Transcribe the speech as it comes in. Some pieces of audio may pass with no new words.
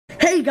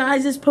Hey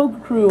guys, it's Poker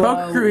Crew.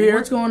 Poker Crew here.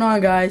 What's going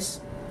on,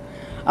 guys?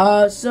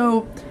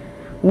 So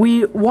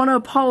we want to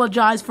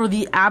apologize for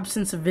the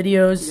absence of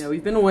videos. Yeah,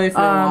 we've been away for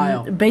a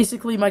while.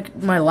 Basically,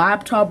 my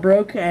laptop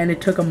broke, and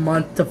it took a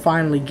month to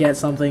finally get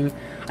something.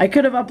 I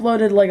could have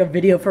uploaded like a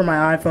video for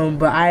my iPhone,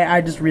 but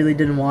I just really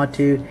didn't want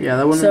to. Yeah,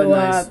 that wouldn't have been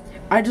nice.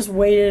 I just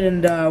waited,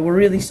 and we're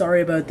really sorry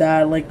about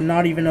that. Like,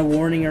 not even a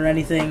warning or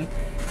anything.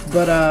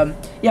 But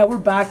yeah, we're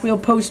back. We'll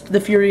post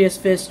the Furious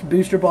Fist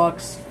booster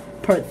box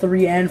part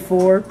 3 and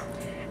 4,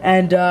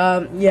 and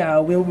yeah,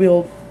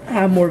 we'll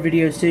have more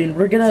videos soon.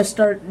 We're gonna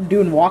start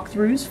doing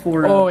walkthroughs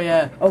for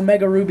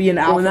Omega Ruby and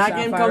Alpha when that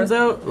Sapphire. game comes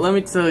out, let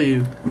me tell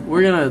you,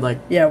 we're gonna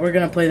we're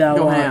gonna play that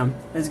go a lot. ham.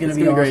 It's gonna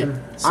be awesome.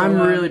 Great. So, I'm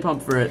really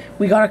pumped for it.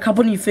 We got a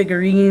couple new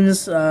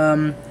figurines.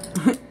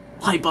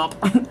 Hype up.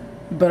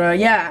 But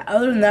yeah,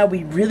 other than that,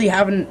 we really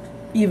haven't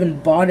even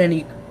bought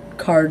any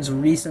cards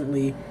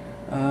recently.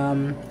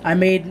 I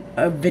made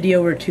a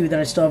video or two that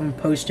I still haven't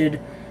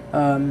posted,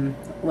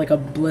 like a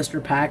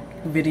blister pack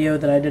video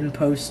that I didn't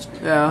post.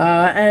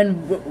 Yeah.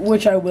 And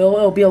which I will.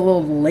 It'll be a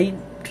little late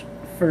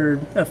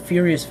for a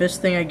Furious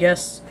Fist thing, I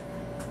guess,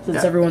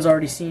 since everyone's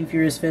already seen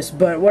Furious Fist.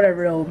 But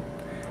whatever,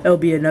 it'll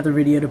be another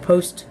video to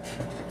post.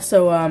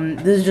 So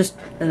this is just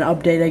an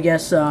update, I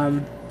guess.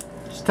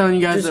 Just telling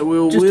you guys that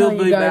we'll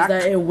be back.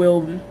 That it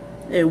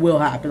will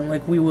happen.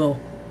 Like we will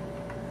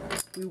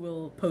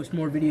post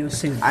more videos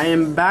soon. I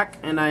am back,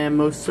 and I am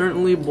most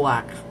certainly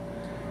black.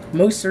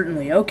 Most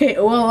certainly. Okay,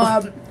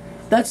 well,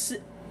 that's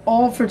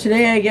all for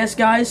today, I guess,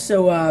 guys.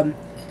 So